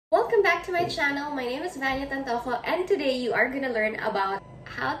Welcome back to my channel. My name is Vanya Tantoco, and today you are going to learn about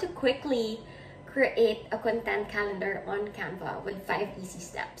how to quickly create a content calendar on Canva with 5 easy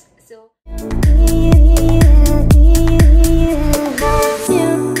steps. So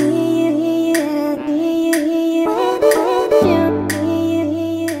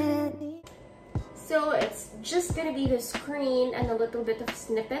it's just going to be the screen and a little bit of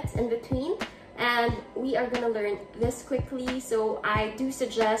snippets in between. And we are going to learn this quickly, so I do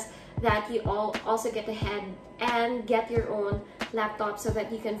suggest that you all also get ahead and get your own laptop so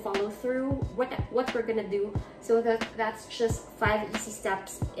that you can follow through what we're going to do. So that's just 5 easy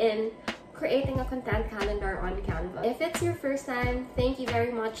steps in creating a content calendar on Canva. If it's your first time, thank you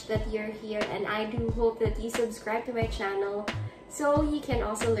very much that you're here, and I do hope that you subscribe to my channel so you can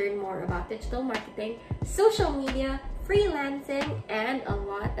also learn more about digital marketing, social media, freelancing, and a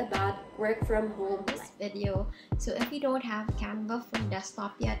lot about work from home. This video. So if you don't have Canva for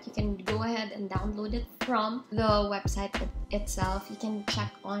desktop yet, you can go ahead and download it from the website itself. You can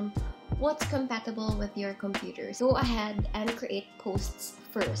check on what's compatible with your computer. Go ahead and create posts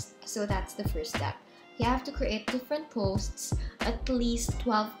first. So that's the first step. You have to create different posts, at least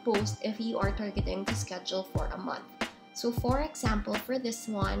 12 posts if you are targeting to schedule for a month. So for example, for this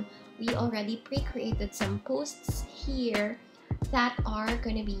one, we already pre-created some posts here that are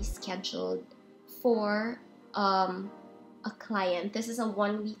going to be scheduled for a client. This is a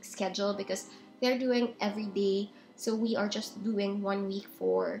 1-week schedule because they're doing every day, so we are just doing 1 week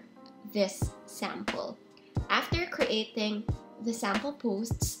for this sample. After creating the sample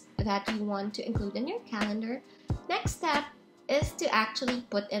posts that you want to include in your calendar, next step is to actually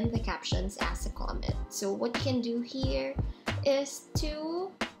put in the captions as a comment. So what you can do here is to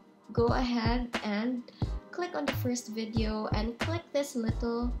go ahead and click on the first video and click this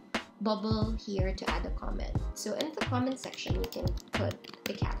little bubble here to add a comment. So in the comment section, you can put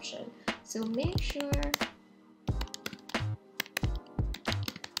the caption. So make sure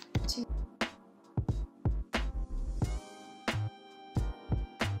to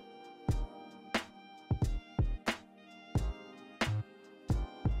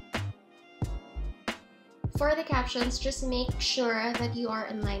For the captions, just make sure that you are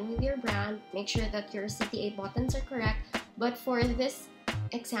in line with your brand. Make sure that your CTA buttons are correct. But for this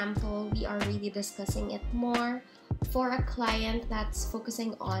example, we are really discussing it more for a client that's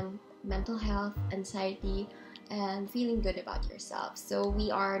focusing on mental health, anxiety, and feeling good about yourself. So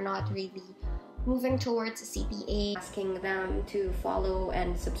we are not really moving towards CTA, asking them to follow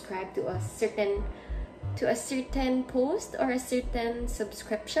and subscribe to a certain post or a certain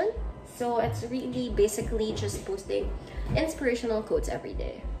subscription. So it's really basically just posting inspirational quotes every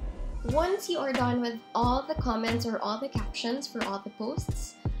day. Once you are done with all the comments or all the captions for all the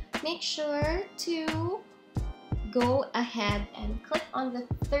posts, make sure to go ahead and click on the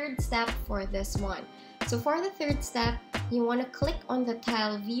third step for this one. So for the third step, you want to click on the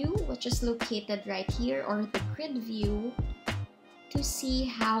tile view, which is located right here, or the grid view, to see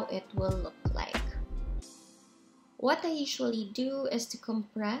how it will look like. What I usually do is to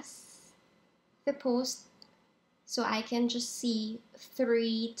compress the post so I can just see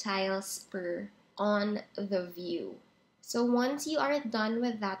 3 tiles per on the view. So once you are done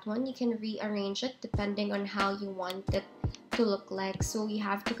with that one, you can rearrange it depending on how you want it to look like. So you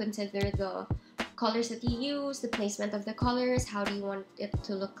have to consider the colors that you use, the placement of the colors, how do you want it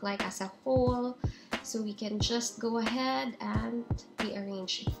to look like as a whole. So we can just go ahead and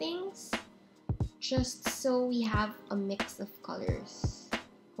rearrange things just so we have a mix of colors.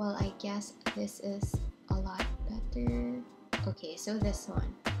 Well, I guess this is a lot better. Okay, so this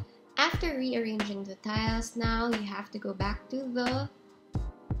one. After rearranging the tiles, now you have to go back to the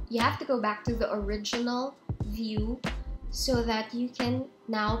original view so that you can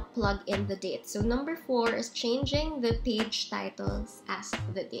now plug in the dates. So number 4 is changing the page titles as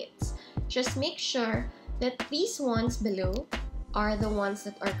the dates. Just make sure that these ones below are the ones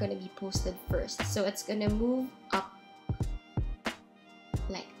that are going to be posted first. So it's going to move up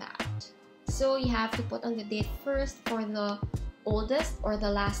like that. So you have to put on the date first for the oldest or the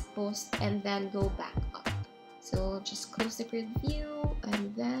last post and then go back up. So just close the grid view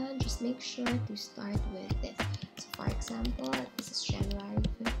and then just make sure to start with this. So for example, this is January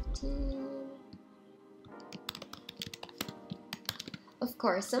 15. Of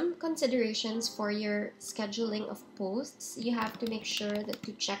course, some considerations for your scheduling of posts. You have to make sure that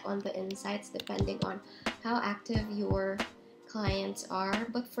to check on the insights depending on how active your clients are.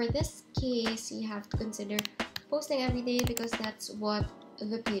 But for this case, you have to consider posting every day because that's what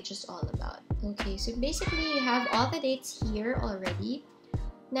the page is all about. Okay, so basically you have all the dates here already.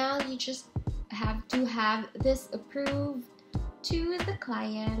 Now you just have to have this approved to the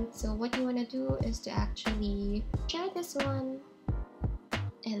client. So what you want to do is to actually share this one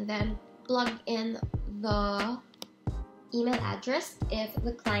and then plug in the email address if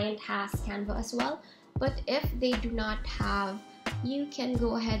the client has Canva as well. But if they do not have, you can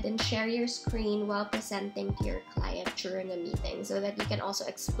go ahead and share your screen while presenting to your client during a meeting so that you can also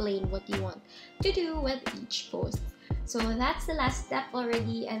explain what you want to do with each post. So that's the last step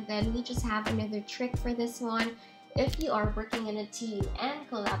already, and then we just have another trick for this one. If you are working in a team and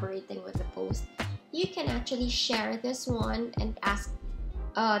collaborating with the post, you can actually share this one and ask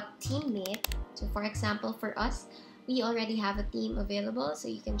a teammate. So for example, for us, we already have a team available, so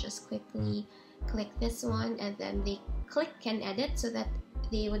you can just quickly click this one and then they click and edit so that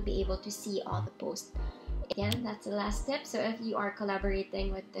they would be able to see all the posts. Again, that's the last tip. So if you are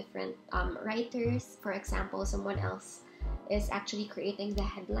collaborating with different writers, for example, someone else is actually creating the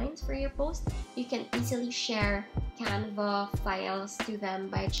headlines for your post, you can easily share Canva files to them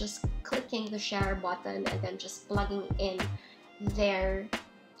by just clicking the share button and then just plugging in their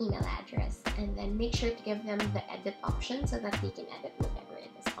email address, and then make sure to give them the edit option so that they can edit whatever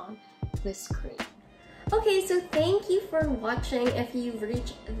it is on the screen. Okay, so thank you for watching. If you've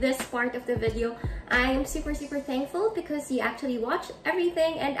reached this part of the video, I am super thankful because you actually watched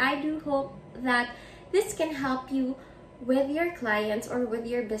everything, and I do hope that this can help you with your clients or with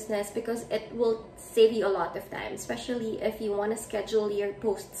your business, because it will save you a lot of time, especially if you want to schedule your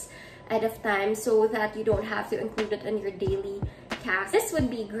posts ahead of time so that you don't have to include it in your daily task. This would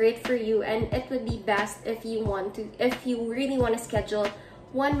be great for you, and it would be best if you really want to schedule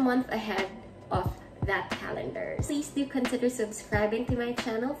 1 month ahead of that calendar. Please do consider subscribing to my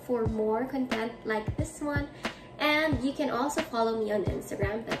channel for more content like this one, and you can also follow me on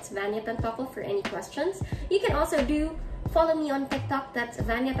Instagram, that's Vanya Tantoko, for any questions. You can also follow me on TikTok, that's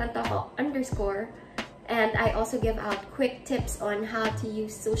Vanya Tantoko _ and I also give out quick tips on how to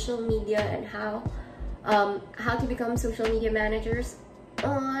use social media and how to become social media managers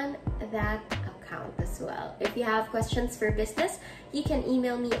on that account as well. If you have questions for business, you can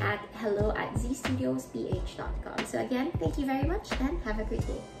email me at hello@zstudiosph.com. So again, thank you very much and have a great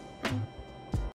day. Bye.